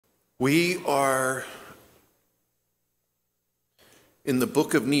We are in the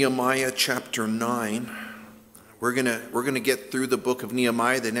book of Nehemiah, chapter 9. We're gonna get through the book of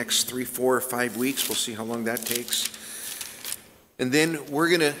Nehemiah the next 3, 4, or 5 weeks. We'll see how long that takes. And then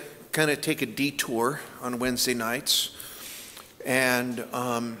we're gonna kind of take a detour on Wednesday nights. And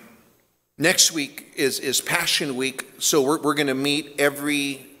next week is Passion Week, so we're gonna meet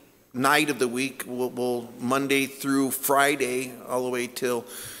every night of the week. We'll Monday through Friday, all the way till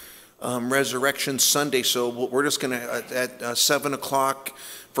Resurrection Sunday. So we're just going to, at 7 o'clock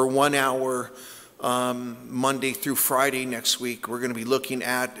for 1 hour, Monday through Friday next week, we're going to be looking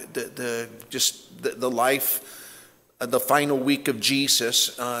at the life, the final week of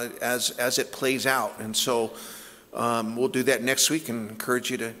Jesus as it plays out. And so we'll do that next week and encourage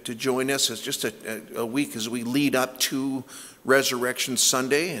you to join us. It's just a week as we lead up to Resurrection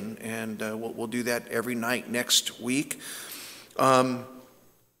Sunday, and we'll do that every night next week.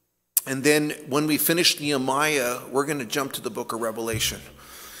 And then when we finish Nehemiah, we're going to jump to the book of Revelation.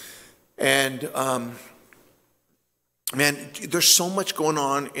 And man, there's so much going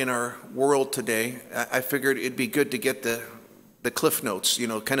on in our world today. I figured it'd be good to get the cliff notes,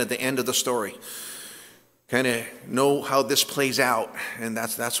 kind of the end of the story. Kind of know how this plays out. And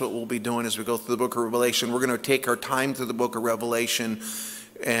that's what we'll be doing as we go through the book of Revelation. We're going to take our time through the book of Revelation.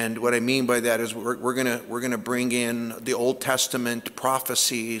 And what I mean by that is we're gonna bring in the Old Testament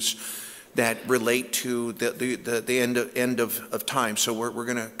prophecies that relate to the end of time. So we're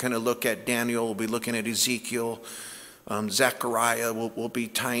gonna kind of look at Daniel. We'll be looking at Ezekiel, Zechariah. We'll be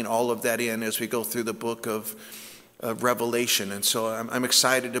tying all of that in as we go through the book of Revelation. And so I'm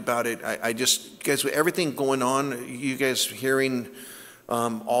excited about it. I just, guys, with everything going on, you guys hearing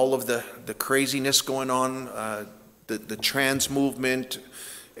all of the craziness going on, the trans movement.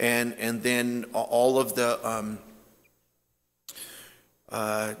 And then all of the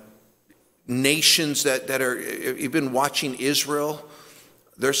nations that are, you've been watching Israel.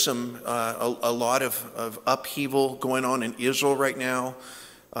 There's a lot of upheaval going on in Israel right now.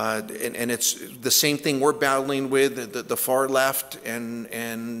 And it's the same thing we're battling with, the far left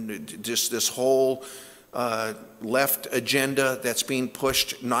and just this whole left agenda that's being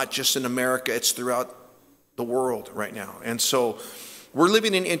pushed, not just in America, it's throughout the world right now. And so we're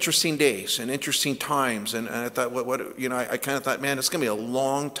living in interesting days and interesting times, and I thought, I kind of thought, man, it's going to be a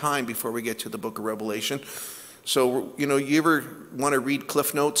long time before we get to the book of Revelation. So, you ever want to read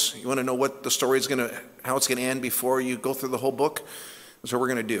Cliff Notes? You want to know what the story is how it's going to end before you go through the whole book? That's what we're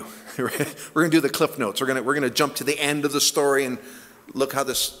going to do. We're going to do the Cliff Notes. We're going to jump to the end of the story and look how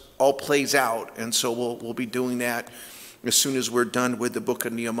this all plays out. And so we'll be doing that as soon as we're done with the book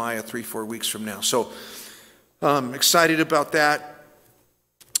of Nehemiah 3, 4 weeks from now. So I'm excited about that.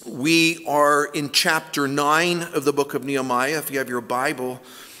 We are in chapter 9 of the book of Nehemiah. If you have your Bible,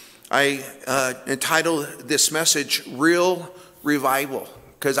 I entitled this message, Real Revival,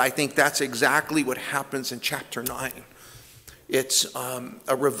 because I think that's exactly what happens in chapter 9. It's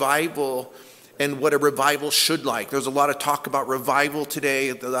a revival and what a revival should like. There's a lot of talk about revival today.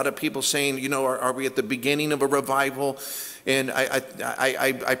 A lot of people saying, are we at the beginning of a revival? And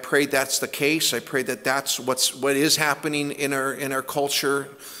I pray that's the case. I pray that that's what is happening in our culture.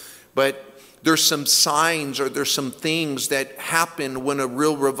 But there's some signs or there's some things that happen when a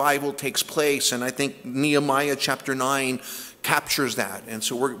real revival takes place. And I think Nehemiah chapter 9 captures that. And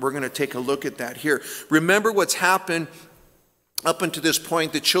so we're going to take a look at that here. Remember what's happened up until this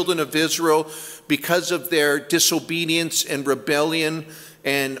point. The children of Israel, because of their disobedience and rebellion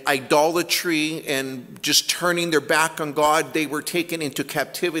and idolatry and just turning their back on God, they were taken into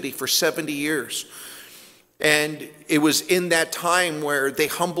captivity for 70 years. And it was in that time where they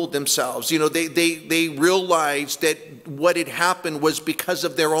humbled themselves. They realized that what had happened was because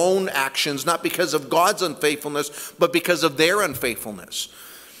of their own actions, not because of God's unfaithfulness, but because of their unfaithfulness.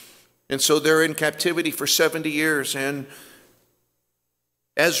 And so they're in captivity for 70 years. And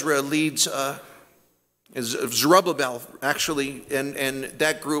Ezra leads Zerubbabel, actually, and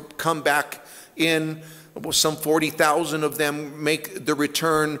that group come back in. Some 40,000 of them make the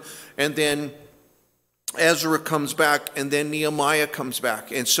return, and then Ezra comes back, and then Nehemiah comes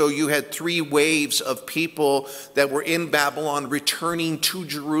back. And so you had 3 waves of people that were in Babylon returning to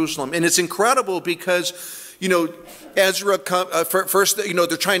Jerusalem. And it's incredible because, Ezra first,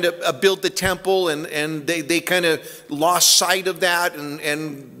 they're trying to build the temple, and they kind of lost sight of that,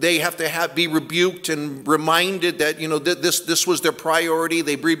 and they have to be rebuked and reminded that, this was their priority.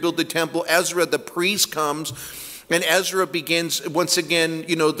 They rebuild the temple. Ezra, the priest, comes, and Ezra begins once again,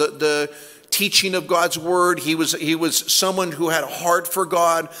 the teaching of God's word. He was someone who had a heart for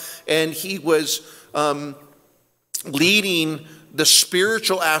God, and he was leading the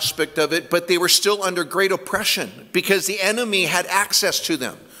spiritual aspect of it, but they were still under great oppression because the enemy had access to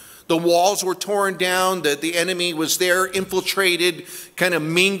them. The walls were torn down, the enemy was there, infiltrated, kind of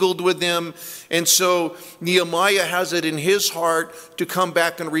mingled with them. And so Nehemiah has it in his heart to come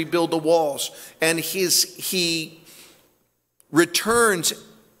back and rebuild the walls. And he returns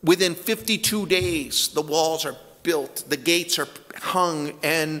within 52 days. The walls are built, the gates are hung,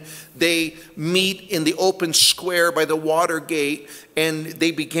 and they meet in the open square by the water gate, and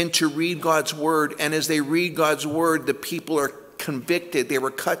they begin to read God's word. And as they read God's word, the people are convicted. They were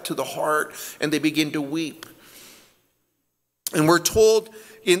cut to the heart, and they begin to weep. And we're told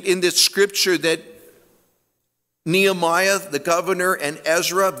in this scripture that Nehemiah, the governor, and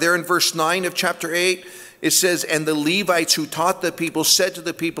Ezra, there in verse 9 of chapter 8, it says, and the Levites who taught the people said to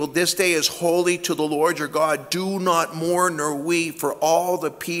the people, this day is holy to the Lord your God. Do not mourn nor weep, for all the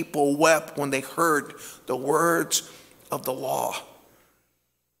people wept when they heard the words of the law.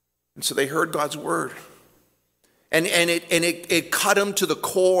 And so they heard God's word. And it cut them to the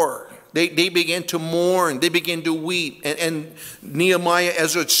core. They began to mourn. They began to weep. And Nehemiah,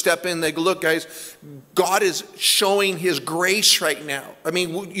 Ezra step in. They go, look, guys, God is showing his grace right now. I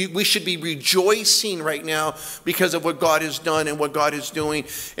mean, we should be rejoicing right now because of what God has done and what God is doing.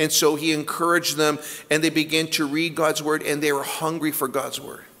 And so he encouraged them, and they began to read God's word, and they were hungry for God's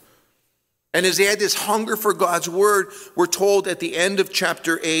word. And as they had this hunger for God's word, we're told at the end of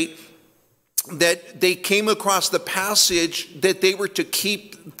chapter 8, that they came across the passage that they were to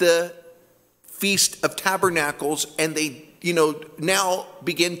keep the Feast of Tabernacles, and they, now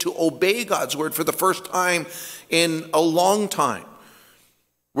begin to obey God's word for the first time in a long time,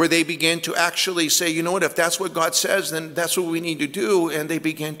 where they began to actually say, you know what, if that's what God says, then that's what we need to do, and they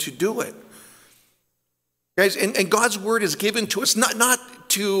began to do it. Guys, and God's word is given to us not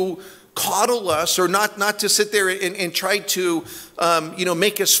to coddle us, or not to sit there and try to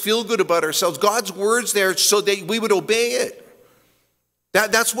make us feel good about ourselves. God's word's there so that we would obey it.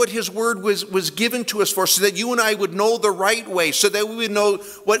 That's what his word was given to us for, so that you and I would know the right way, so that we would know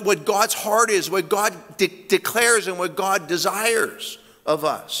what God's heart is, what God declares, and what God desires of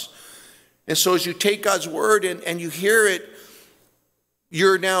us. And so as you take God's word and you hear it,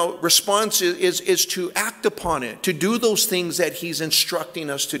 your now response is to act upon it, to do those things that he's instructing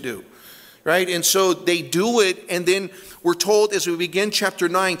us to do. Right? And so they do it, and then we're told as we begin chapter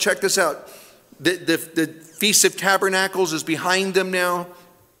 9, check this out. The Feast of Tabernacles is behind them now.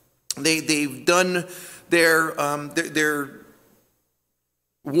 They've done their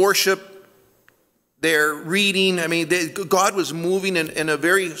worship, their reading. I mean, God was moving in a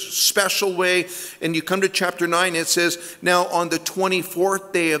very special way. And you come to chapter 9, it says, now on the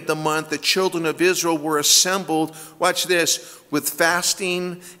 24th day of the month, the children of Israel were assembled, watch this, with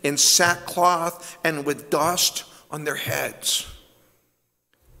fasting and sackcloth and with dust on their heads.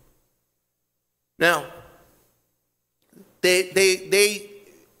 Now, they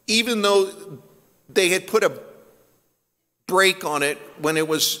even though they had put a break on it when it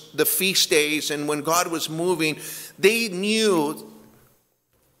was the feast days and when God was moving, they knew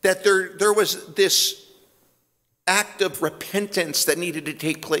that there was this act of repentance that needed to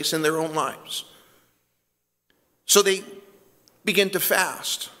take place in their own lives. So they began to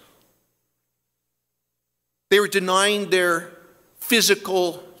fast. They were denying their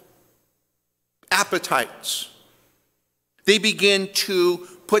physical appetites. They began to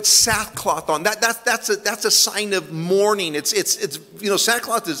put sackcloth on. That's a sign of mourning. It's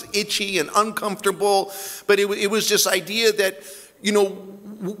sackcloth is itchy and uncomfortable, but it was this idea that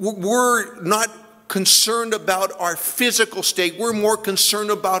we're not concerned about our physical state. We're more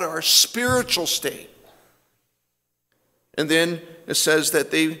concerned about our spiritual state. And then it says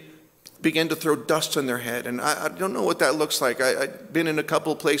that they began to throw dust on their head. And I don't know what that looks like. I've been in a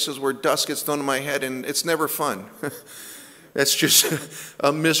couple of places where dust gets thrown on my head, and it's never fun. That's just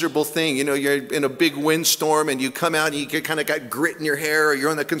a miserable thing. You're in a big windstorm, and you come out and you kind of got grit in your hair, or you're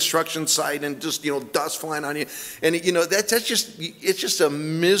on the construction site and just, dust flying on you. And, it's just a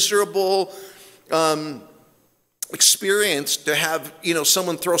miserable experience to have,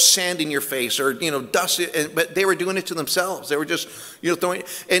 someone throw sand in your face or, dust. But they were doing it to themselves. They were just, throwing.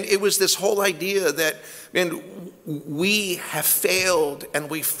 And it was this whole idea that, man, we have failed and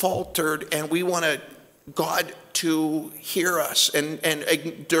we faltered, and we want God to hear us and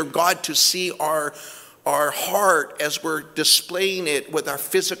God to see our heart as we're displaying it with our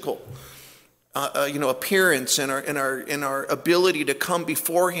physical appearance and our ability to come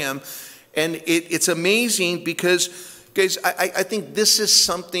before him. And it's amazing because, guys, I think this is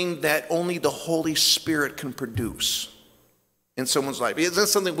something that only the Holy Spirit can produce in someone's life. It's not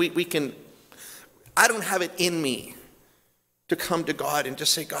something we can. I don't have it in me to come to God and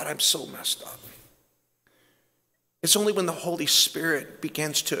just say, God, I'm so messed up. It's only when the Holy Spirit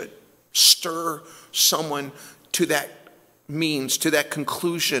begins to stir someone to that means, to that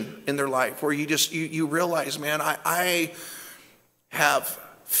conclusion in their life, where you realize, man, I have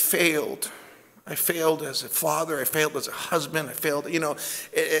failed. I failed as a father. I failed as a husband. I failed,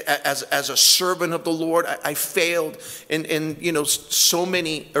 as a servant of the Lord. I failed in so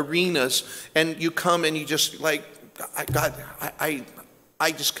many arenas. And you come and you just like, God,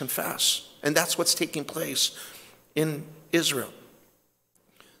 I just confess. And that's what's taking place in Israel.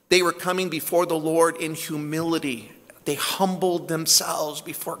 They were coming before the Lord in humility. They humbled themselves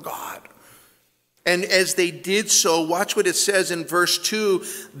before God. And as they did so, watch what it says in verse 2.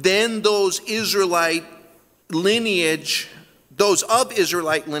 Then those of Israelite lineage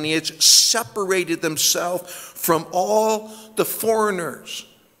separated themselves from all the foreigners.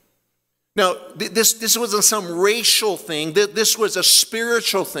 Now, this wasn't some racial thing. This was a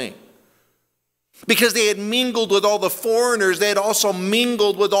spiritual thing. Because they had mingled with all the foreigners, they had also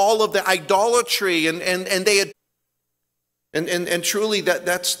mingled with all of the idolatry, and they had, and truly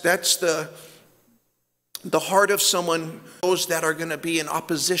that's the heart of someone, those that are going to be in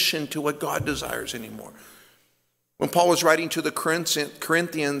opposition to what God desires anymore. When Paul was writing to the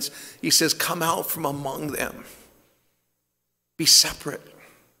Corinthians, he says, come out from among them. Be separate.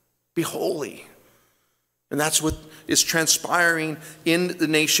 Be holy. And that's what is transpiring in the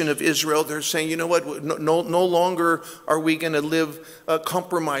nation of Israel. They're saying, you know what, no longer are we going to live a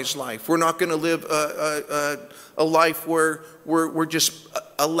compromised life. We're not going to live a life where we're just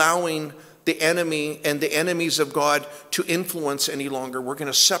allowing the enemy and the enemies of God to influence any longer. We're going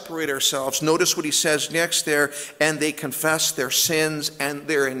to separate ourselves. Notice what he says next there, and they confess their sins and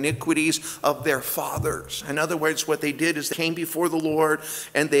their iniquities of their fathers. In other words, what they did is they came before the Lord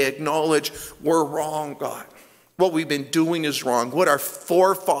and they acknowledged, we're wrong, God. What we've been doing is wrong. What our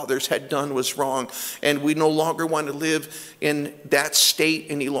forefathers had done was wrong. And we no longer want to live in that state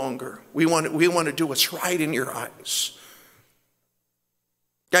any longer. We want to do what's right in your eyes.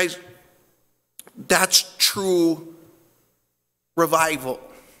 Guys, that's true revival.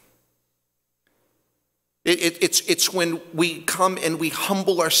 It's when we come and we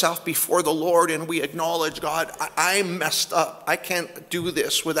humble ourselves before the Lord and we acknowledge, God, I'm messed up. I can't do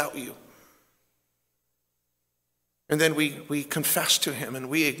this without you. And then we confess to him and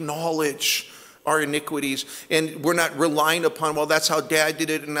we acknowledge our iniquities. And we're not relying upon, well, that's how dad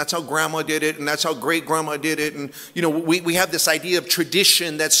did it, and that's how grandma did it, and that's how great grandma did it. And, we have this idea of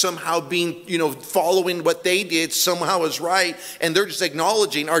tradition that somehow being, following what they did somehow is right. And they're just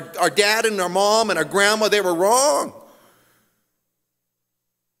acknowledging our dad and our mom and our grandma, they were wrong.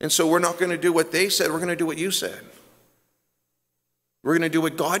 And so we're not going to do what they said. We're going to do what you said. We're going to do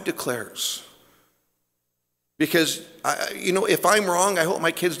what God declares. Because, if I'm wrong, I hope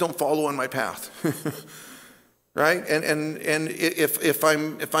my kids don't follow on my path, right? And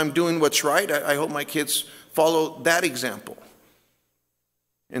if I'm doing what's right, I hope my kids follow that example.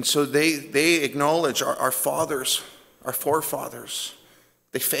 And so they acknowledge our fathers, our forefathers,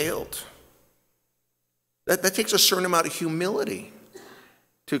 they failed. That takes a certain amount of humility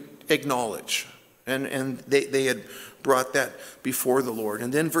to acknowledge. And they had brought that before the Lord.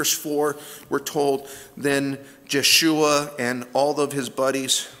 And then verse 4, we're told, then Jeshua and all of his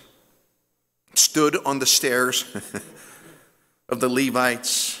buddies stood on the stairs of the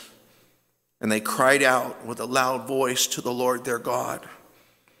Levites, and they cried out with a loud voice to the Lord their God.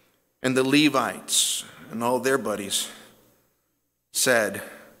 And the Levites and all their buddies said,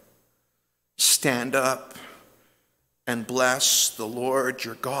 stand up and bless the Lord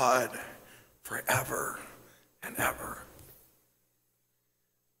your God forever and ever.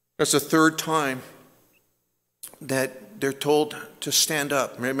 That's the third time that they're told to stand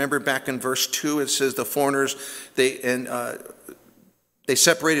up. Remember back in verse 2, it says the foreigners, they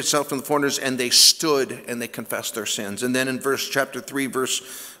separated themselves from the foreigners and they stood and they confessed their sins. And then in verse 3,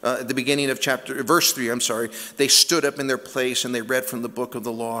 at the beginning of verse 3, they stood up in their place and they read from the book of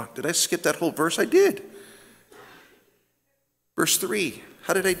the law. Did I skip that whole verse? I did. Verse 3.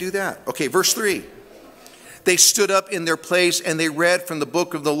 How did I do that? Okay, verse 3. They stood up in their place and they read from the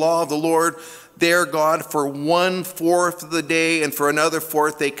book of the law of the Lord their God for 1/4 of the day, and for another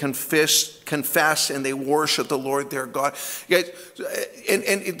fourth they confess and they worship the Lord their God. You guys,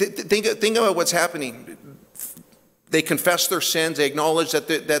 and think about what's happening. They confess their sins. They acknowledge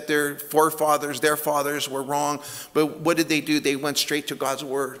that their forefathers, their fathers were wrong. But what did they do? They went straight to God's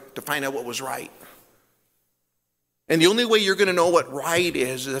word to find out what was right. And the only way you're going to know what right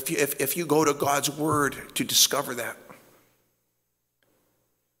is if you go to God's word to discover that.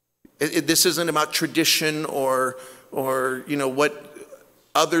 This isn't about tradition or or what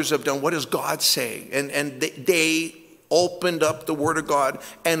others have done. What does God say? And they opened up the Word of God,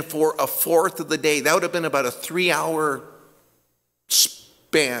 and for a fourth of the day, that would have been about a 3-hour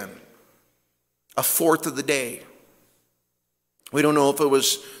span, a fourth of the day. We don't know if it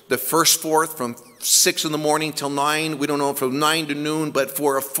was the first fourth from 6 in the morning till 9. We don't know if it was 9 to noon, but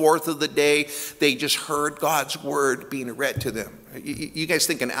for a fourth of the day, they just heard God's word being read to them. You guys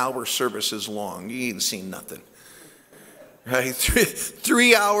think an hour service is long. You ain't seen nothing. Right?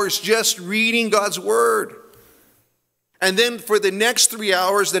 3 hours just reading God's word. And then for the next 3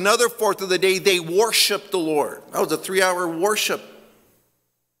 hours, another fourth of the day, they worshiped the Lord. That was a 3-hour worship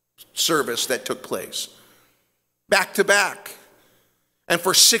service that took place. Back to back. And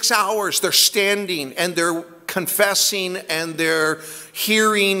for 6 hours, they're standing and they're confessing and they're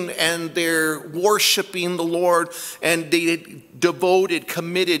hearing and they're worshiping the Lord. And they devoted,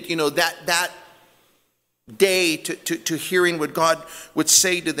 committed, that day to hearing what God would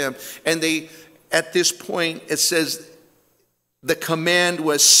say to them. And they, at this point, it says, the command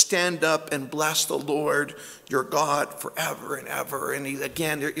was, stand up and bless the Lord your God forever and ever. And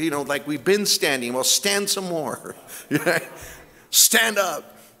again, like we've been standing. Well, stand some more. Stand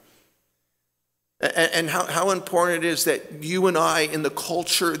up. And how important it is that you and I, in the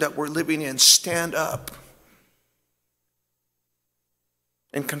culture that we're living in, stand up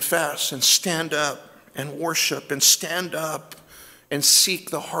and confess and stand up and worship and stand up and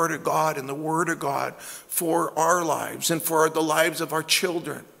seek the heart of God and the Word of God for our lives and for the lives of our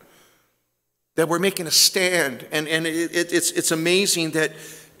children. That we're making a stand. And it's amazing that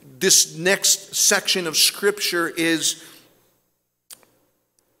this next section of Scripture is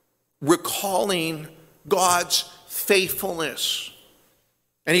recalling God's faithfulness.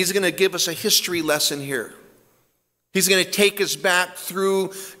 And he's going to give us a history lesson here. He's going to take us back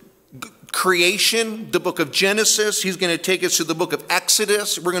through creation, the book of Genesis. He's going to take us to the book of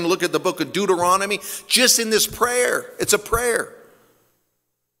Exodus. We're going to look at the book of Deuteronomy. Just in this prayer. It's a prayer.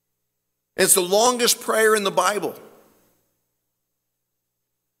 It's the longest prayer in the Bible.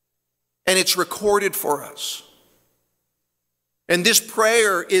 And it's recorded for us. And this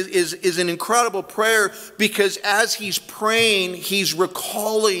prayer is an incredible prayer because as he's praying, he's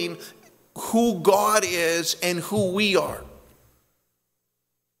recalling who God is and who we are.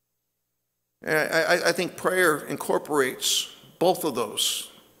 I think prayer incorporates both of those.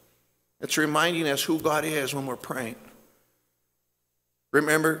 It's reminding us who God is when we're praying.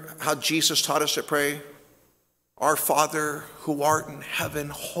 Remember how Jesus taught us to pray? Our Father who art in heaven,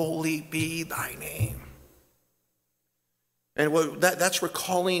 holy be thy name. And that's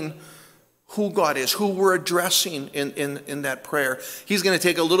recalling who God is, who we're addressing in that prayer. He's going to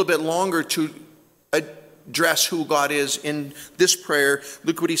take a little bit longer to address who God is in this prayer.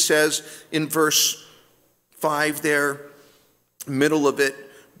 Look what he says in verse 5 there, middle of it.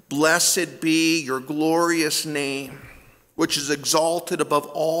 Blessed be your glorious name, which is exalted above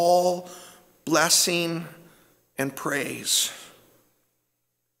all blessing and praise.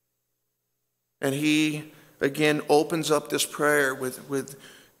 And he again opens up this prayer with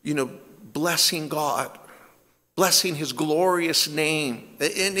blessing God, blessing his glorious name.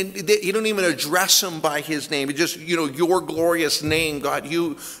 And you don't even address him by his name. It's just, your glorious name, God.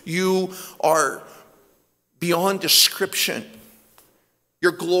 You are beyond description.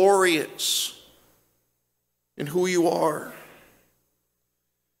 You're glorious in who you are.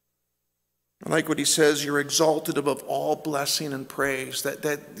 I like what he says, you're exalted above all blessing and praise,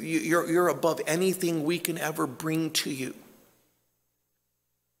 that you're above anything we can ever bring to you.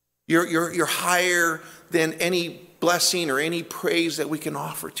 You're higher than any blessing or any praise that we can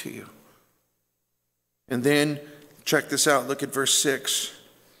offer to you. And then, check this out, look at verse 6.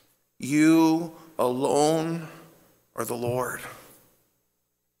 You alone are the Lord.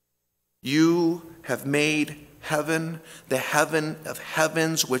 You have made heaven, the heaven of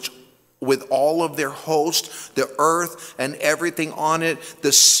heavens, which with all of their host, the earth and everything on it,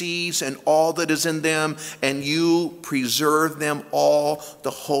 the seas and all that is in them, and you preserve them all.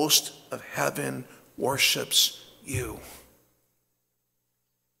 The host of heaven worships you.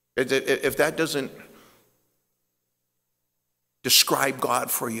 If that doesn't describe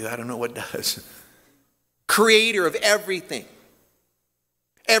God for you, I don't know what does. Creator of everything.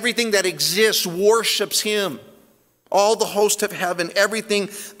 Everything that exists worships him. All the host of heaven, everything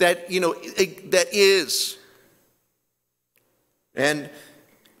that, that is. And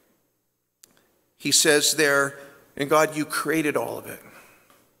he says there, and God, you created all of it.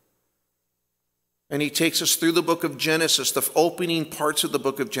 And he takes us through the book of Genesis, the opening parts of the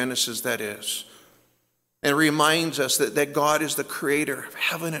book of Genesis, that is. And reminds us that God is the creator of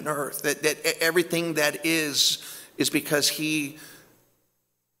heaven and earth, that everything that is is because he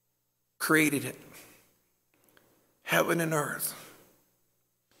created it. Heaven and earth.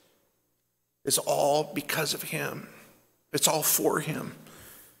 It's all because of him. It's all for him.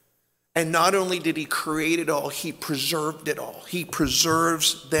 And not only did he create it all, he preserved it all. He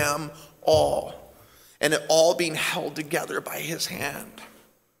preserves them all. And it all being held together by his hand.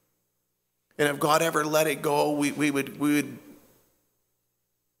 And if God ever let it go, we would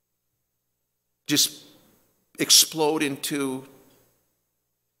just explode into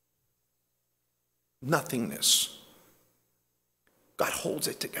nothingness. God holds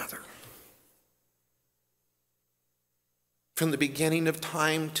it together. From the beginning of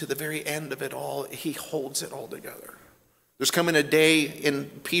time to the very end of it all, he holds it all together. There's coming a day,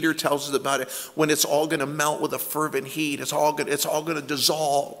 and Peter tells us about it, when it's all going to melt with a fervent heat. It's all going to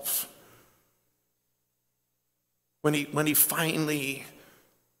dissolve. When he finally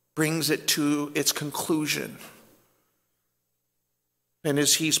brings it to its conclusion. And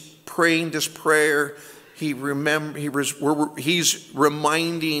as he's praying this prayer, he's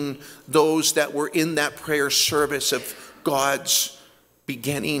reminding those that were in that prayer service of God's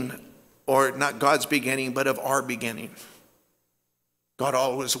beginning, or not God's beginning, but of our beginning. God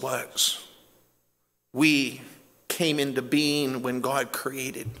always was. We came into being when God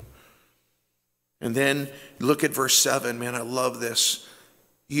created. And then look at verse 7. Man, I love this.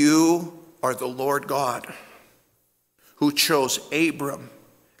 You are the Lord God who chose Abram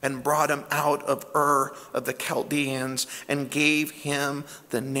and brought him out of Ur of the Chaldeans and gave him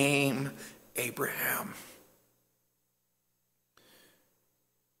the name Abraham.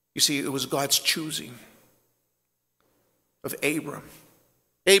 You see, it was God's choosing of Abram.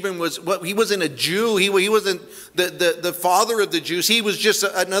 Abram he wasn't a Jew. He wasn't the father of the Jews. He was just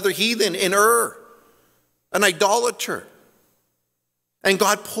another heathen in Ur, an idolater. And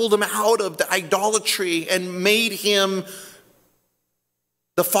God pulled him out of the idolatry and made him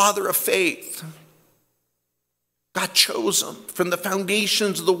the father of faith. God chose him from the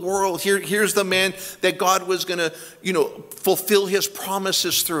foundations of the world. Here's the man that God was going to, fulfill his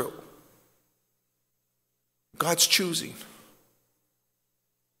promises through. God's choosing.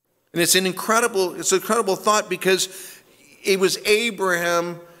 And it's an incredible thought, because it was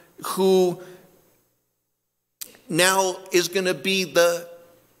Abraham who now is going to be the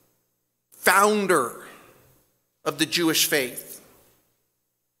founder of the Jewish faith.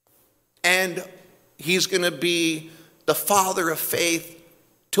 And he's going to be the father of faith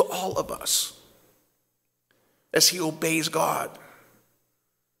to all of us as he obeys God,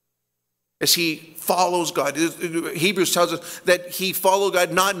 as he follows God. Hebrews tells us that he followed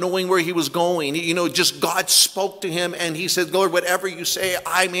God not knowing where he was going. Just God spoke to him and he said, Lord, whatever you say,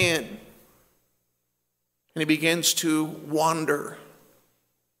 I'm in. And he begins to wander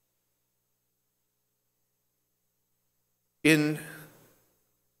in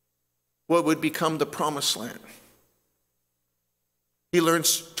what would become the promised land. He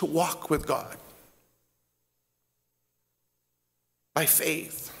learns to walk with God by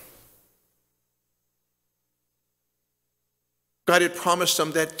faith. God had promised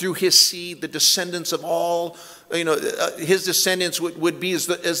him that through his seed, the descendants of all, his descendants would be as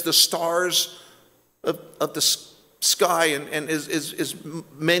the stars of the sky, and as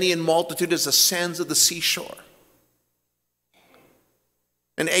many in multitude as the sands of the seashore.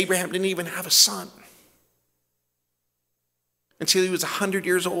 And Abraham didn't even have a son until he was 100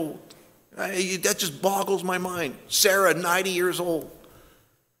 years old. That just boggles my mind. Sarah, 90 years old.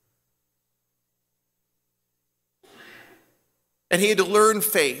 And he had to learn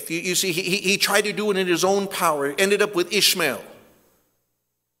faith. You see, he tried to do it in his own power. Ended up with Ishmael.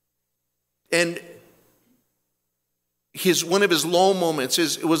 And one of his low moments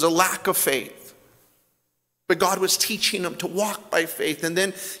was a lack of faith. But God was teaching him to walk by faith. And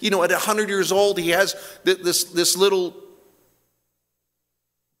then, at 100 years old, he has this little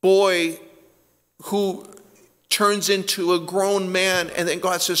boy who turns into a grown man. And then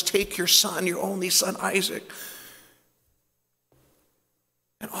God says, take your son, your only son, Isaac,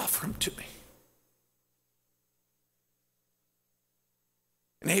 and offer him to me.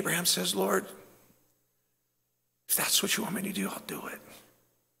 And Abraham says, Lord, if that's what you want me to do, I'll do it.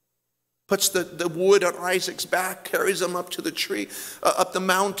 Puts the wood on Isaac's back, carries him up to the tree, up the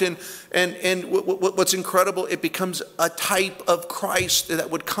mountain. And what's incredible, it becomes a type of Christ that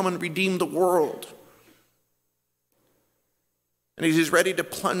would come and redeem the world. And he's ready to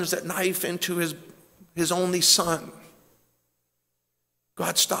plunge that knife into his only son.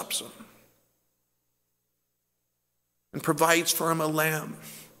 God stops him and provides for him a lamb.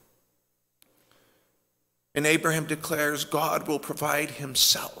 And Abraham declares God will provide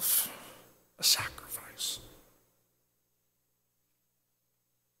himself a sacrifice.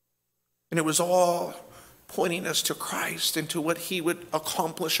 And it was all pointing us to Christ and to what he would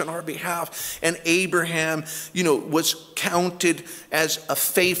accomplish on our behalf. And Abraham, was counted as a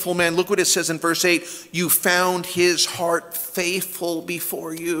faithful man. Look what it says in verse 8. You found his heart faithful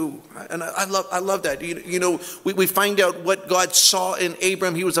before you. And I love that. We find out what God saw in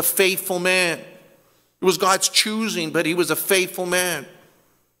Abraham. He was a faithful man. It was God's choosing, but he was a faithful man.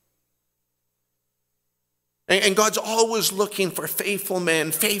 And God's always looking for faithful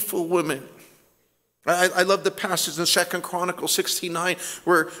men, faithful women. I love the passage in 2 Chronicles 16:9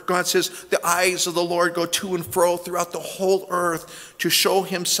 where God says, the eyes of the Lord go to and fro throughout the whole earth to show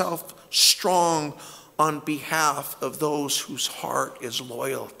himself strong on behalf of those whose heart is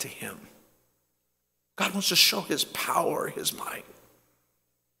loyal to him. God wants to show his power, his might.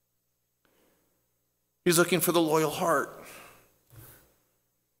 He's looking for the loyal heart.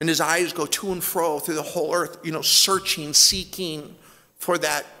 And his eyes go to and fro through the whole earth, searching, seeking for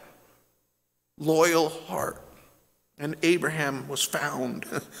that loyal heart. And Abraham was found,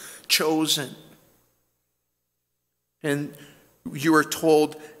 chosen. And you are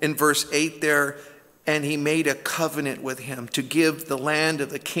told in verse 8 there, and he made a covenant with him to give the land of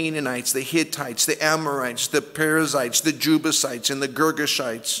the Canaanites, the Hittites, the Amorites, the Perizzites, the Jebusites, and the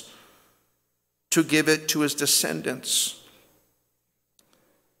Girgashites, to give it to his descendants.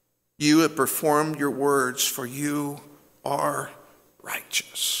 You have performed your words, for you are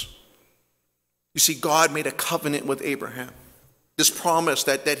righteous. You see, God made a covenant with Abraham. This promise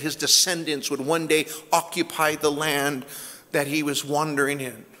that his descendants would one day occupy the land that he was wandering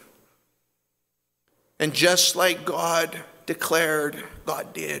in. And just like God declared,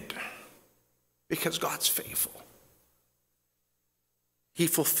 God did. Because God's faithful. He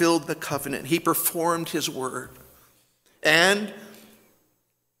fulfilled the covenant. He performed his word. And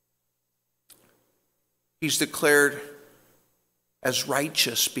he's declared as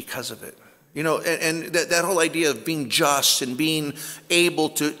righteous because of it. And that whole idea of being just and being able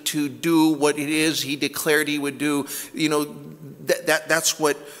to do what it is he declared he would do, that's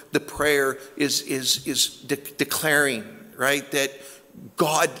what the prayer is declaring, right? That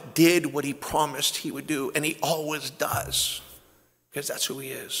God did what he promised he would do, and he always does, because that's who he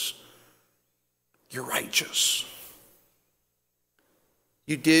is. You're righteous.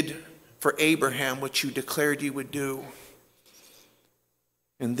 You did for Abraham what you declared you would do.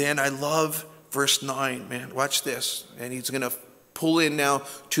 And then I love verse 9, man. Watch this. And he's going to pull in now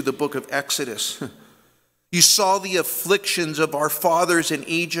to the book of Exodus. You saw the afflictions of our fathers in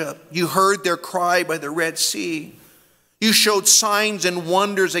Egypt. You heard their cry by the Red Sea. You showed signs and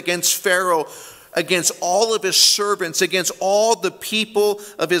wonders against Pharaoh, against all of his servants, against all the people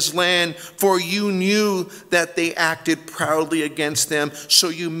of his land, for you knew that they acted proudly against them. So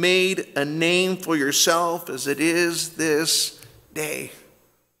you made a name for yourself as it is this day.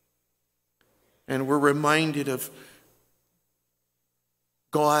 And we're reminded of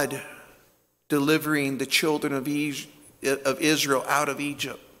God delivering the children of Israel out of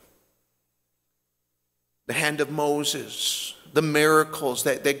Egypt. The hand of Moses, the miracles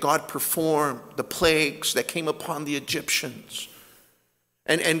that God performed, the plagues that came upon the Egyptians.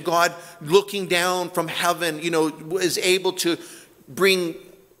 And God looking down from heaven, is able to bring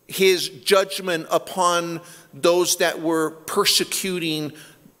his judgment upon those that were persecuting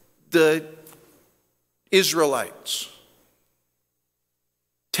the Israelites.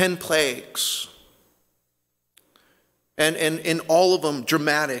 10 plagues. And all of them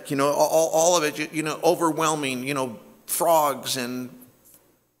dramatic, all of it, overwhelming, frogs and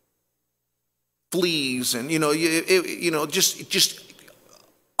fleas and, just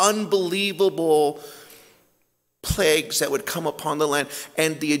unbelievable plagues that would come upon the land.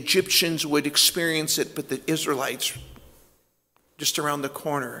 And the Egyptians would experience it, but the Israelites, just around the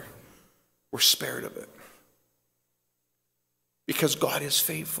corner, were spared of it. Because God is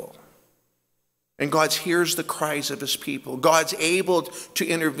faithful. And God hears the cries of his people. God's able to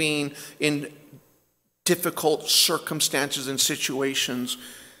intervene in difficult circumstances and situations.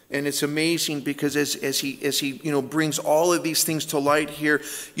 And it's amazing because as he brings all of these things to light here,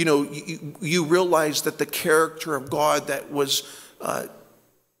 you realize that the character of God that was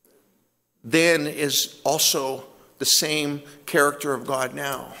then is also the same character of God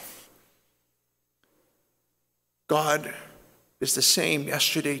now. God is the same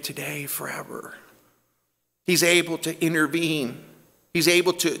yesterday, today, forever. He's able to intervene. He's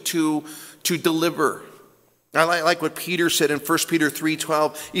able to deliver. I like what Peter said in 1 Peter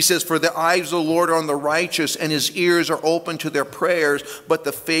 3:12. He says, for the eyes of the Lord are on the righteous, and his ears are open to their prayers, but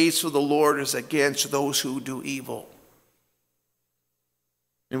the face of the Lord is against those who do evil.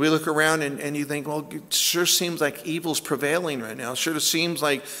 And we look around and you think, well, it sure seems like evil's prevailing right now. It sure seems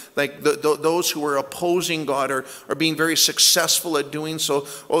like those who are opposing God are being very successful at doing so.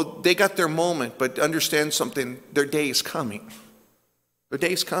 Oh, they got their moment, but understand something, their day is coming. Their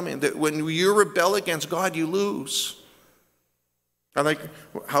day is coming. When you rebel against God, you lose. I like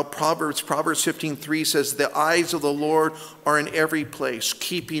how Proverbs 15:3 says, the eyes of the Lord are in every place,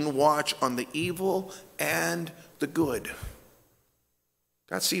 keeping watch on the evil and the good.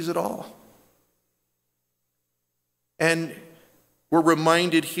 God sees it all. And we're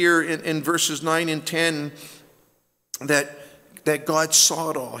reminded here in verses 9 and 10 that God saw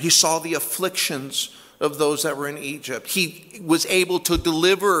it all. He saw the afflictions of those that were in Egypt. He was able to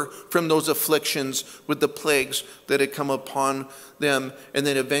deliver from those afflictions with the plagues that had come upon them, and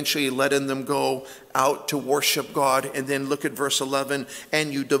then eventually letting them go out to worship God. And then look at verse 11,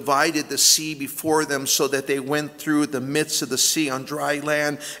 and you divided the sea before them so that they went through the midst of the sea on dry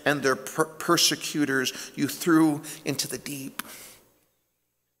land, and their persecutors you threw into the deep.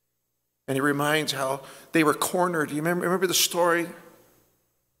 And he reminds how they were cornered. You remember the story?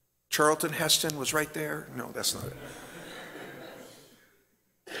 Charlton Heston was right there. No, that's not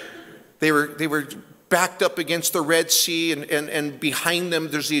it. They were backed up against the Red Sea, and behind them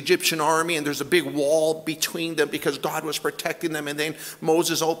there's the Egyptian army, and there's a big wall between them because God was protecting them. And then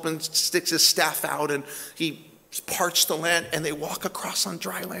Moses sticks his staff out, and he parts the land, and they walk across on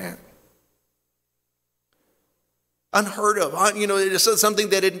dry land. Unheard of. It's something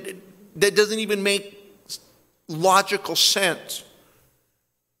that doesn't even make logical sense.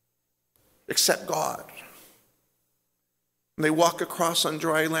 Except God. And they walk across on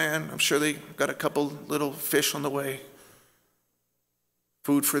dry land. I'm sure they got a couple little fish on the way.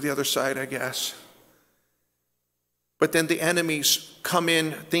 Food for the other side, I guess. But then the enemies come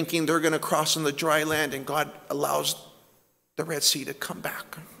in thinking they're going to cross on the dry land, and God allows the Red Sea to come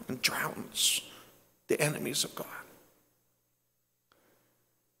back and drowns the enemies of God.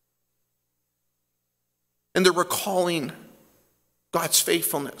 And they're recalling God's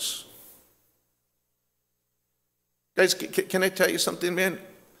faithfulness. Guys, can I tell you something, man?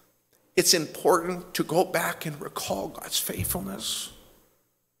 It's important to go back and recall God's faithfulness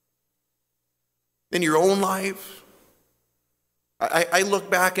in your own life. I look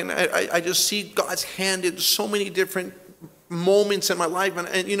back and I just see God's hand in so many different moments in my life.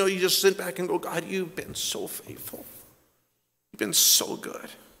 And you just sit back and go, God, you've been so faithful. You've been so good.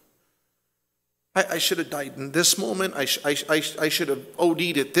 I should have died in this moment. I should have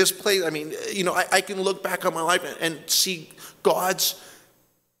OD'd at this place. I mean, I can look back on my life and see God's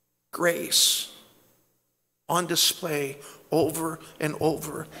grace on display over and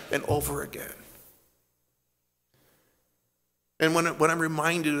over and over again. And when I'm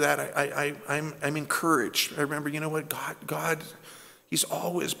reminded of that, I'm encouraged. I remember, you know what, God, He's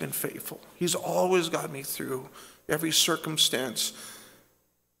always been faithful. He's always got me through every circumstance.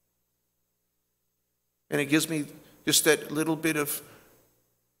 And it gives me just that little bit of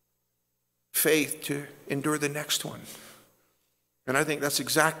faith to endure the next one. And I think that's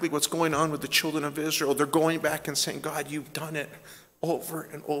exactly what's going on with the children of Israel. They're going back and saying, God, you've done it over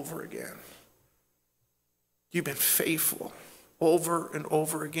and over again. You've been faithful over and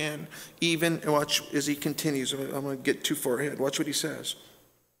over again. Even, watch as he continues. I'm going to get too far ahead. Watch what he says.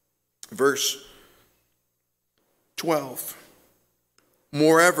 Verse 12.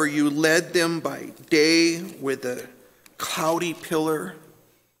 Moreover, you led them by day with a cloudy pillar,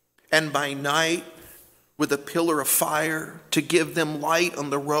 and by night with a pillar of fire, to give them light on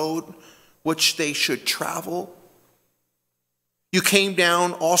the road which they should travel. You came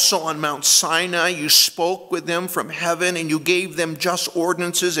down also on Mount Sinai. You spoke with them from heaven, and you gave them just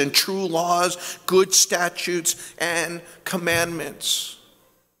ordinances and true laws, good statutes and commandments.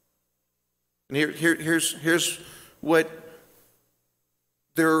 And here's what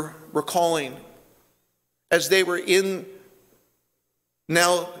they're recalling. As they were in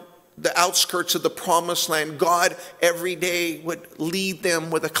now the outskirts of the promised land, God every day would lead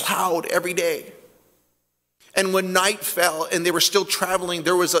them with a cloud every day. And when night fell and they were still traveling,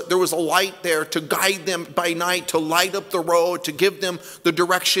 there was a light there to guide them by night, to light up the road, to give them the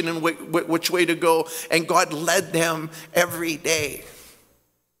direction in which way to go. And God led them every day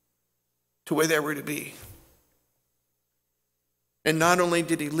to where they were to be. And not only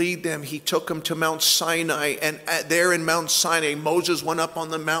did he lead them, he took them to Mount Sinai. And there in Mount Sinai, Moses went up on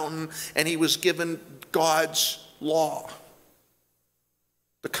the mountain and he was given God's law,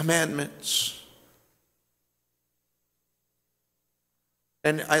 the commandments.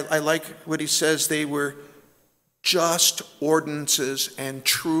 And I like what he says, they were just ordinances and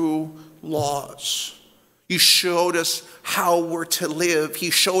true laws. He showed us how we're to live. He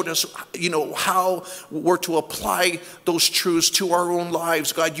showed us, how we're to apply those truths to our own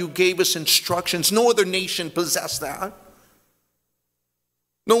lives. God, you gave us instructions. No other nation possessed that.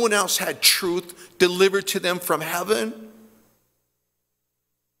 No one else had truth delivered to them from heaven.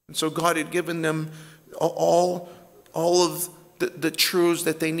 And so God had given them all of the truths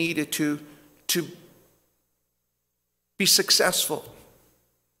that they needed to be successful.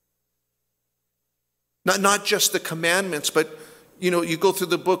 Not just the commandments, but, you go through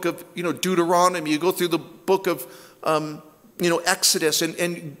the book of, Deuteronomy, you go through the book of, Exodus,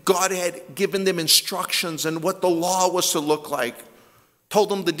 and God had given them instructions and what the law was to look like. Told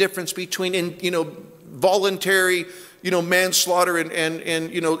them the difference between, voluntary, manslaughter and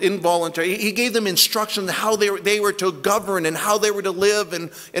involuntary. He gave them instructions on how they were to govern and how they were to live and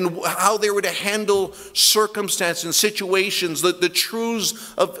how they were to handle circumstances and situations. The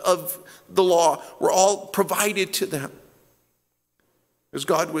truths of the law were all provided to them as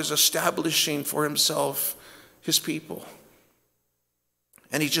God was establishing for himself his people.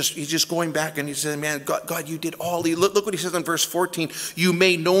 And he's just going back and he said, man, God, you did all. Look what he says in verse 14. You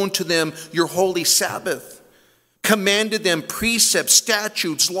made known to them your holy Sabbath, commanded them precepts,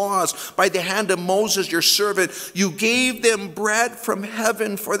 statutes, laws by the hand of Moses, your servant. You gave them bread from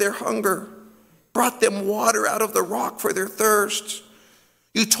heaven for their hunger, brought them water out of the rock for their thirst.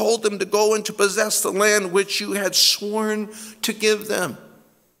 You told them to go and to possess the land which you had sworn to give them.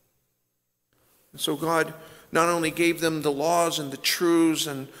 So God not only gave them the laws and the truths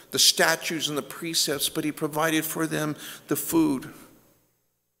and the statutes and the precepts, but he provided for them the food.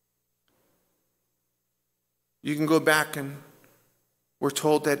 You can go back and we're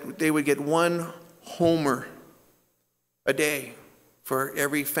told that they would get 1 homer a day for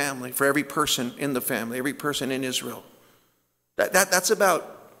every family, for every person in the family, every person in Israel. That's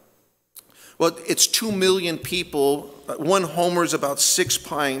about, well, it's 2 million people. 1 homer is about 6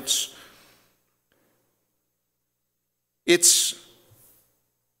 pints. It's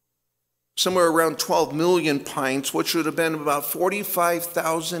somewhere around 12 million pints, which would have been about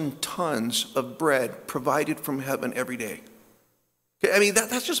 45,000 tons of bread provided from heaven every day. I mean,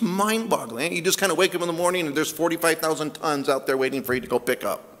 that's just mind-boggling. You just kind of wake up in the morning and there's 45,000 tons out there waiting for you to go pick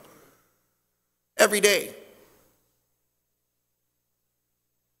up. Every day.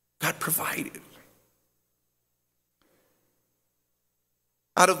 God provided.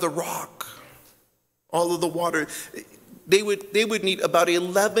 Out of the rock, all of the water. They would need about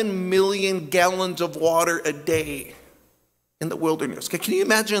 11 million gallons of water a day in the wilderness. Can you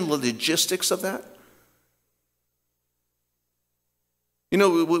imagine the logistics of that?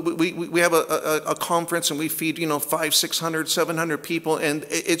 We have a conference and we feed, 500, 600, 700 people, and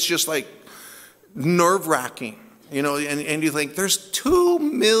it's just like nerve-wracking, and you think there's 2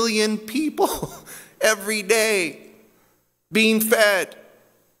 million people every day being fed.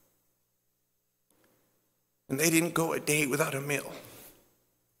 And they didn't go a day without a meal.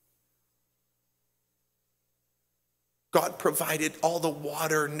 God provided all the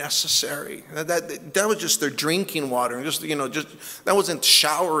water necessary. That was just their drinking water. Just that wasn't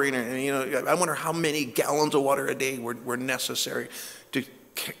showering. I wonder how many gallons of water a day were necessary to,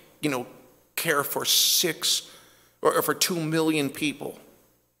 care for 6 or for 2 million people.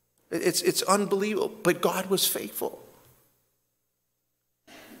 It's unbelievable. But God was faithful.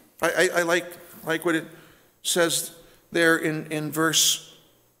 I like what it says there in the end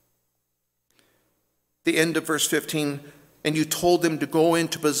of verse 15, and you told them to go in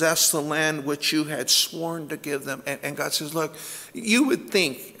to possess the land which you had sworn to give them. And God says, look, you would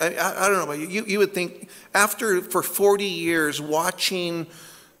think, I don't know about you, you would think for 40 years watching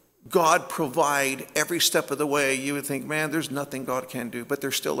God provide every step of the way, you would think, man, there's nothing God can do, but they're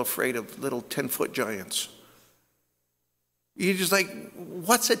still afraid of little 10-foot giants. You're just like,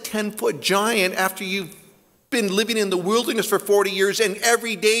 what's a 10-foot giant after you've been living in the wilderness for 40 years and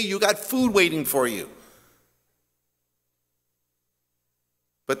every day you got food waiting for you?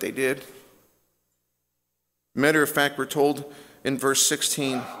 But they did. Matter of fact, we're told in verse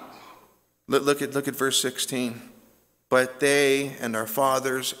 16, look at verse 16. But they and our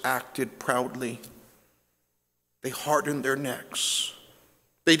fathers acted proudly. They hardened their necks.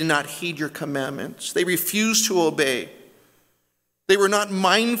 They did not heed your commandments. They refused to obey. They were not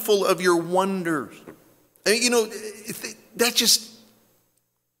mindful of your wonders. That just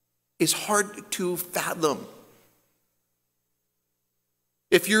is hard to fathom.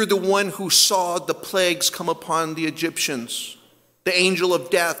 If you're the one who saw the plagues come upon the Egyptians, the angel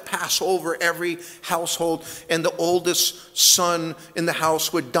of death pass over every household, and the oldest son in the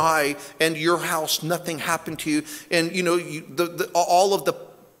house would die, and your house, nothing happened to you, and all of the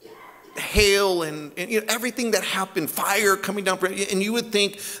hail and everything that happened, fire coming down. And you would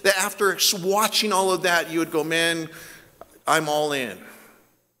think that after watching all of that, you would go, man, I'm all in.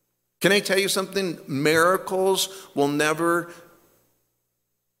 Can I tell you something? Miracles will never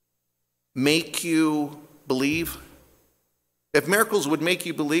make you believe. If miracles would make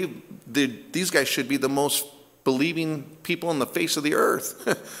you believe, these guys should be the most believing people on the face of the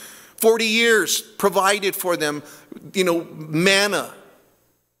earth. 40 years provided for them, manna,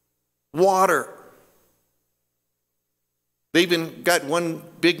 water. They even got one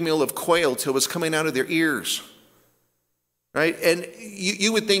big meal of quail till it was coming out of their ears. Right? And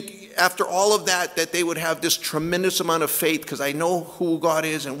you would think after all of that they would have this tremendous amount of faith, because I know who God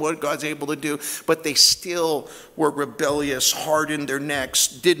is and what God's able to do. But they still were rebellious, hardened their necks,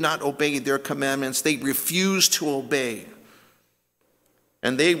 did not obey their commandments. They refused to obey.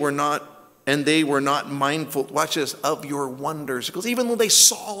 And they were not mindful, watch this, of your wonders. Because even though they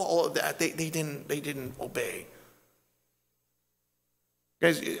saw all of that, they didn't obey.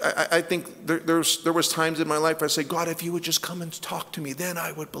 Guys, I think there was times in my life where I say, God, if you would just come and talk to me, then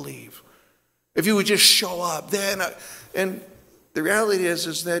I would believe. If you would just show up, then and the reality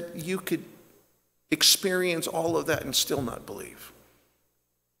is that you could experience all of that and still not believe.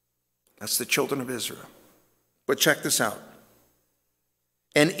 That's the children of Israel. But check this out.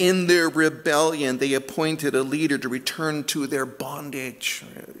 And in their rebellion, they appointed a leader to return to their bondage,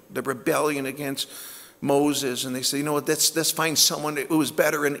 the rebellion against Moses. And they say, let's find someone who was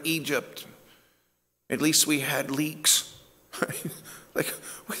better in Egypt. At least we had leeks. Like,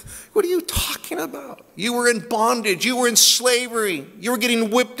 what are you talking about? You were in bondage. You were in slavery. You were getting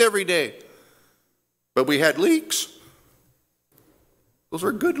whipped every day. But we had leeks. Those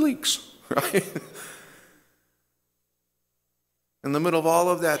were good leeks, right? In the middle of all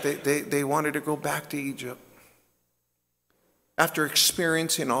of that, they wanted to go back to Egypt. After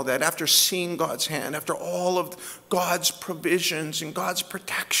experiencing all that, after seeing God's hand, after all of God's provisions and God's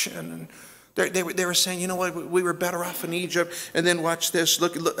protection, and they were saying, you know what, we were better off in Egypt. And then watch this,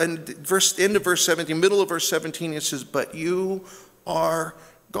 look and end of verse 17, middle of verse 17, it says, but you are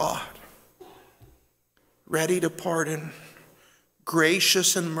God, ready to pardon,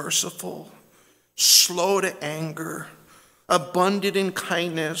 gracious and merciful, slow to anger, abundant in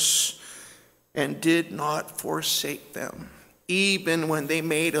kindness, and did not forsake them, even when they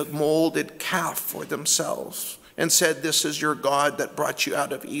made a molded calf for themselves and said, this is your God that brought you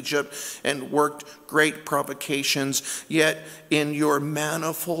out of Egypt, and worked great provocations. Yet in your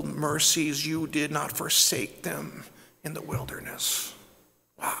manifold mercies you did not forsake them in the wilderness.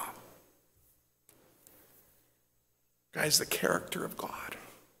 Wow. Guys, the character of God.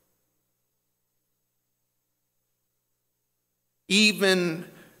 Even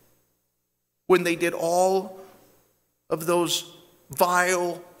when they did all of those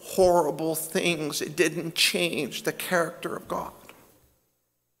vile, horrible things, it didn't change the character of God.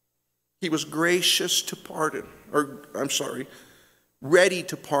 He was gracious to pardon, ready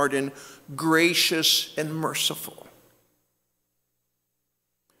to pardon, gracious and merciful.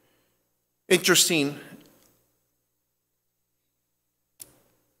 Interesting.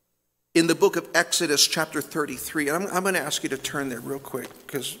 In the book of Exodus, chapter 33, and I'm going to ask you to turn there real quick,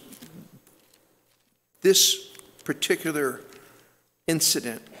 because this particular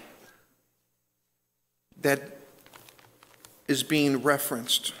incident that is being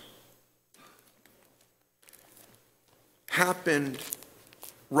referenced happened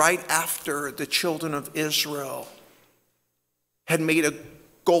right after the children of Israel had made a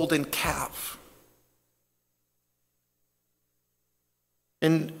golden calf.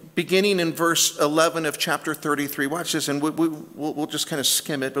 And beginning in verse 11 of chapter 33, watch this, and we'll just kind of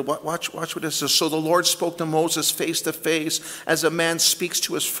skim it, but watch what it says. So the Lord spoke to Moses face to face, as a man speaks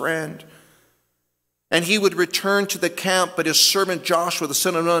to his friend. And he would return to the camp, but his servant Joshua, the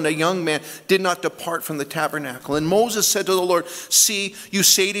son of Nun, a young man, did not depart from the tabernacle. And Moses said to the Lord, see, you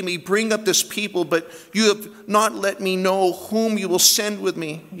say to me, bring up this people, but you have not let me know whom you will send with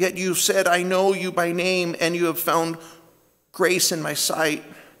me. Yet you said, I know you by name, and you have found grace in my sight.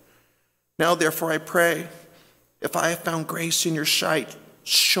 Now therefore I pray, if I have found grace in your sight,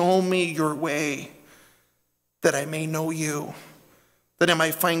 show me your way, that I may know you, that I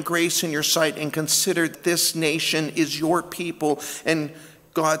might find grace in your sight, and consider this nation is your people. And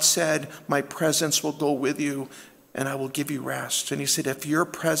God said, my presence will go with you, and I will give you rest. And he said, if your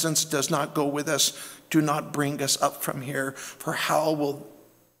presence does not go with us, do not bring us up from here, for how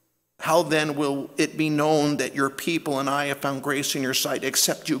then will it be known that your people and I have found grace in your sight,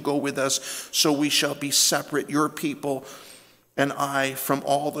 except you go with us, so we shall be separate, your people and I from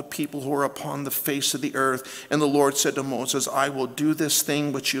all the people who are upon the face of the earth. And the Lord said to Moses, I will do this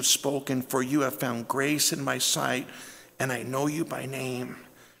thing which you have spoken, for you have found grace in my sight, and I know you by name.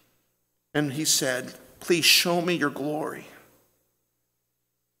 And he said, please show me your glory.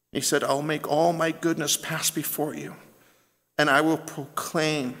 He said, I'll make all my goodness pass before you, and I will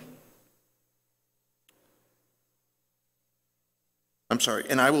proclaim.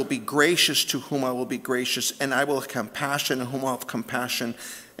 And I will be gracious to whom I will be gracious, and I will have compassion to whom I'll have compassion.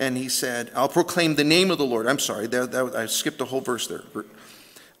 And he said, I'll proclaim the name of the Lord. I skipped a whole verse there.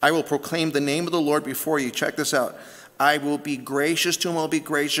 I will proclaim the name of the Lord before you. Check this out. I will be gracious to whom I'll be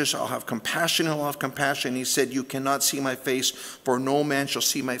gracious. I'll have compassion to whom I'll have compassion. He said, you cannot see my face, for no man shall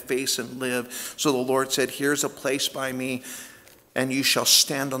see my face and live. So the Lord said, here's a place by me, and you shall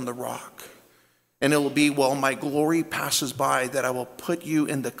stand on the rock. And it will be while my glory passes by that I will put you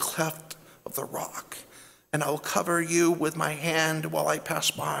in the cleft of the rock. And I will cover you with my hand while I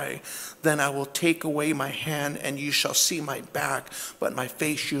pass by. Then I will take away my hand, and you shall see my back, but my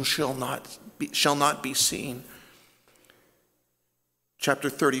face you shall not be seen.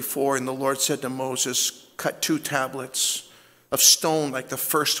 Chapter 34, and the Lord said to Moses, cut 2 tablets of stone like the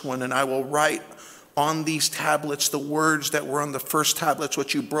first one, and I will write on these tablets the words that were on the first tablets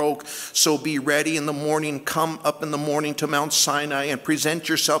which you broke. So be ready in the morning, come up in the morning to Mount Sinai, and present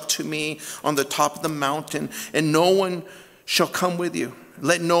yourself to me on the top of the mountain, and no one shall come with you.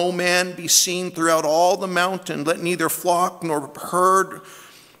 Let no man be seen throughout all the mountain. Let neither flock nor herd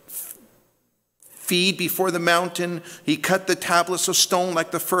feed before the mountain. He cut the tablets of stone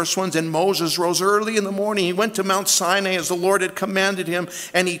like the first ones, and Moses rose early in the morning. He went to Mount Sinai as the Lord had commanded him,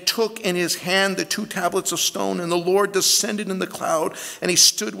 and he took in his hand the 2 tablets of stone, and the Lord descended in the cloud, and he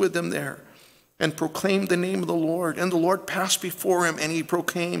stood with them there and proclaimed the name of the Lord. And the Lord passed before him, and he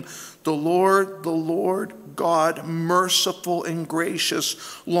proclaimed, the Lord God, merciful and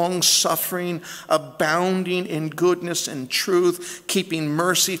gracious, long-suffering, abounding in goodness and truth, keeping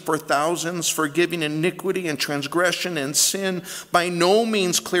mercy for thousands, forgiving iniquity and transgression and sin, by no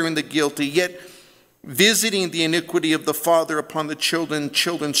means clearing the guilty, yet visiting the iniquity of the father upon the children,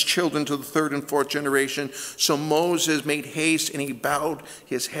 children's children to the 3rd and 4th generation. So Moses made haste, and he bowed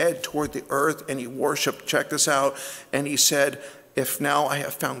his head toward the earth, and he worshiped. Check this out. And he said, if now I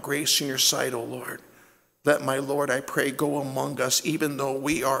have found grace in your sight, O Lord, let my Lord, I pray, go among us, even though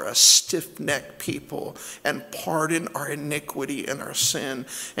we are a stiff-necked people, and pardon our iniquity and our sin,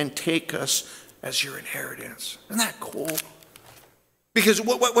 and take us as your inheritance. Isn't that cool? Because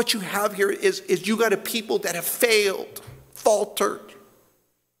what you have here is you got a people that have failed, faltered,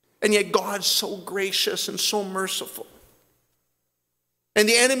 and yet God's so gracious and so merciful. And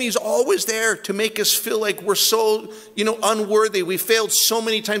the enemy's always there to make us feel like we're so, unworthy. We failed so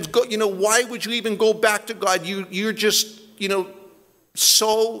many times. Why would you even go back to God? You're just,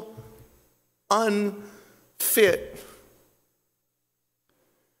 so unfit.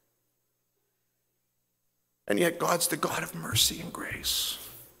 And yet God's the God of mercy and grace.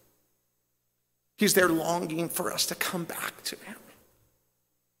 He's there longing for us to come back to him.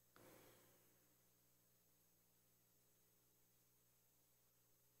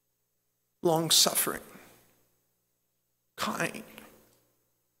 Long-suffering, kind,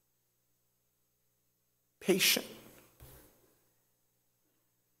 patient.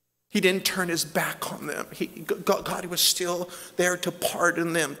 He didn't turn his back on them. God was still there to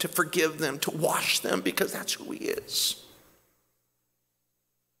pardon them, to forgive them, to wash them, because that's who he is.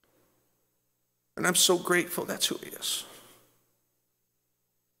 And I'm so grateful that's who he is.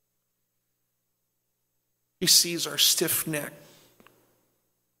 He sees our stiff-necked,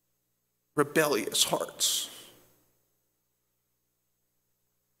 rebellious hearts.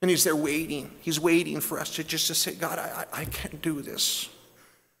 And he's there waiting. He's waiting for us to say, God, I can't do this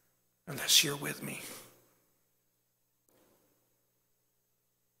unless you're with me.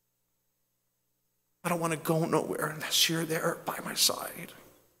 I don't want to go nowhere unless you're there by my side.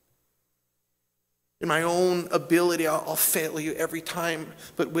 In my own ability, I'll fail you every time,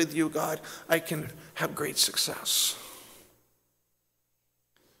 but with you, God, I can have great success.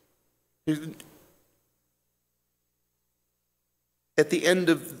 At the end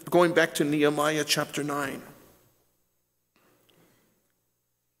of, going back to Nehemiah chapter 9,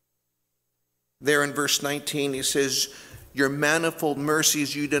 there in verse 19, he says, your manifold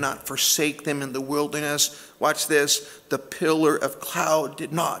mercies, you did not forsake them in the wilderness. Watch this. The pillar of cloud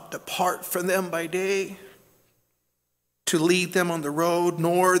did not depart from them by day to lead them on the road,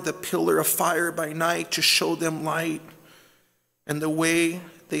 nor the pillar of fire by night to show them light and the way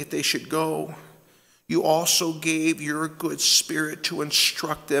that they should go. You also gave your good spirit to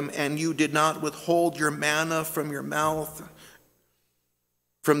instruct them, and you did not withhold your manna from your mouth.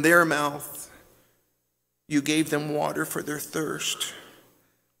 From their mouth, you gave them water for their thirst.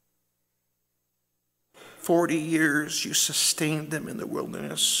 40 years you sustained them in the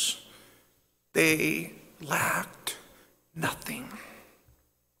wilderness. They lacked nothing.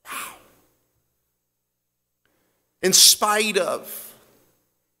 Wow. In spite of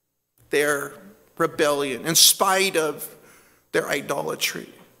their rebellion, in spite of their idolatry,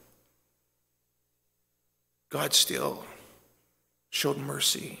 God still showed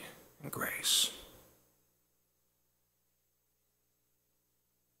mercy and grace.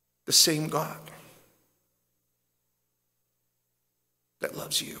 The same God that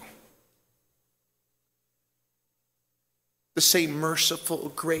loves you. The same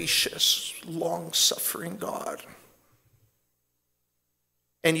merciful, gracious, long-suffering God.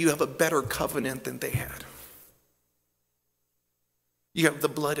 And you have a better covenant than they had. You have the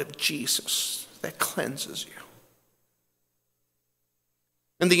blood of Jesus that cleanses you.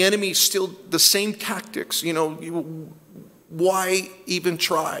 And the enemy still, the same tactics, why even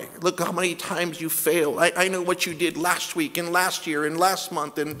try? Look how many times you failed. I know what you did last week and last year and last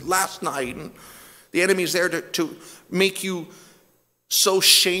month and last night. And the enemy's there to make you so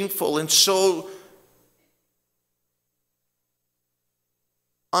shameful and so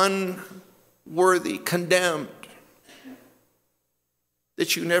unworthy, condemned,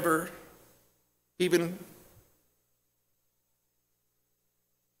 that you never even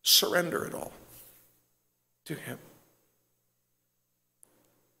surrender it all to him.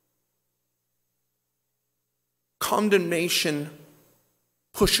 Condemnation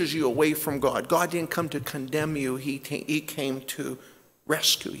pushes you away from God. God didn't come to condemn you. He came to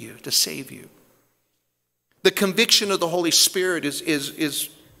rescue you, to save you. The conviction of the Holy Spirit is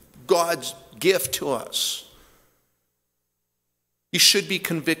God's gift to us. You should be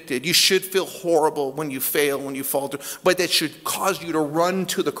convicted. You should feel horrible when you fail, when you falter. But that should cause you to run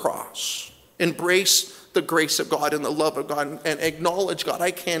to the cross. Embrace the grace of God and the love of God and acknowledge, God,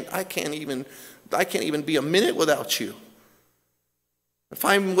 I can't even be a minute without you. If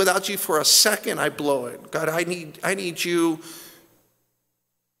I'm without you for a second, I blow it. God, I need you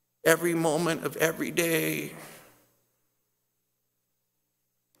every moment of every day.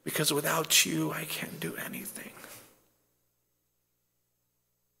 Because without you, I can't do anything.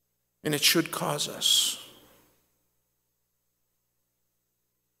 And it should cause us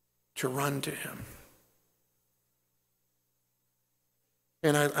to run to him.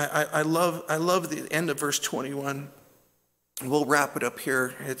 And I love the end of verse 21. We'll wrap it up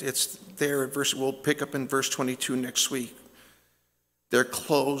here. It's there. We'll pick up in verse 22 next week. Their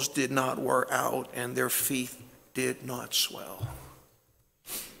clothes did not wear out, and their feet did not swell.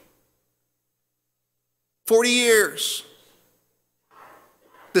 40 years.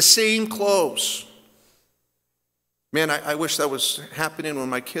 The same clothes. Man, I wish that was happening when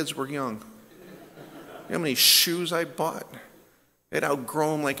my kids were young. You know how many shoes I bought? They'd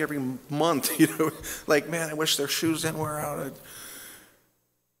outgrow them like every month, Like, man, I wish their shoes didn't wear out.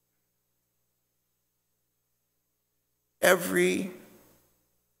 Every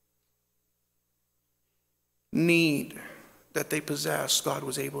need that they possessed, God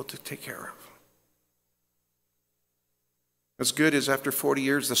was able to take care of. What's good is after 40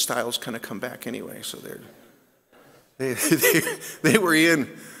 years, the styles kind of come back anyway. So they were in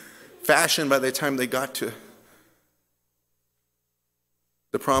fashion by the time they got to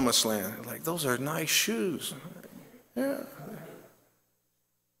the promised land. Like, those are nice shoes. Yeah.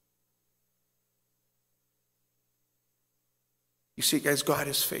 You see, guys, God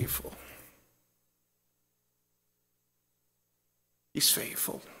is faithful. He's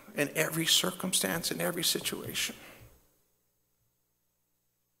faithful in every circumstance, in every situation.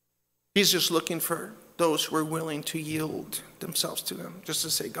 He's just looking for those who are willing to yield themselves to him. Just to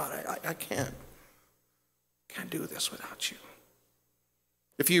say, God, I can't do this without you.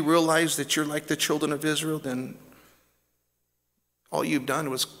 If you realize that you're like the children of Israel, then all you've done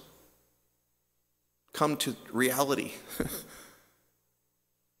was come to reality.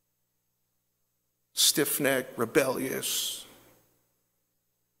 Stiff-necked, rebellious.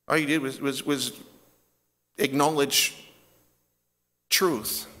 All you did was acknowledge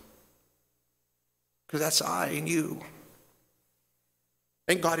truth. Because that's I and you.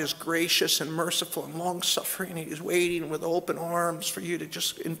 And God is gracious and merciful and long-suffering. He's waiting with open arms for you to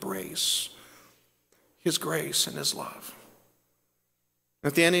just embrace his grace and his love.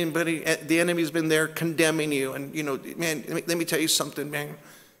 If the enemy's been there condemning you, and man, let me tell you something, man.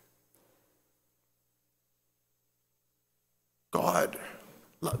 God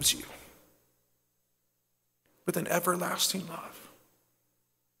loves you with an everlasting love.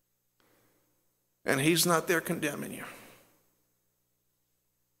 And he's not there condemning you.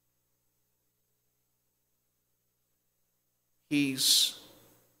 He's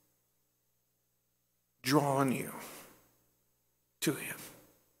drawn you to him.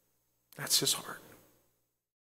 That's his heart.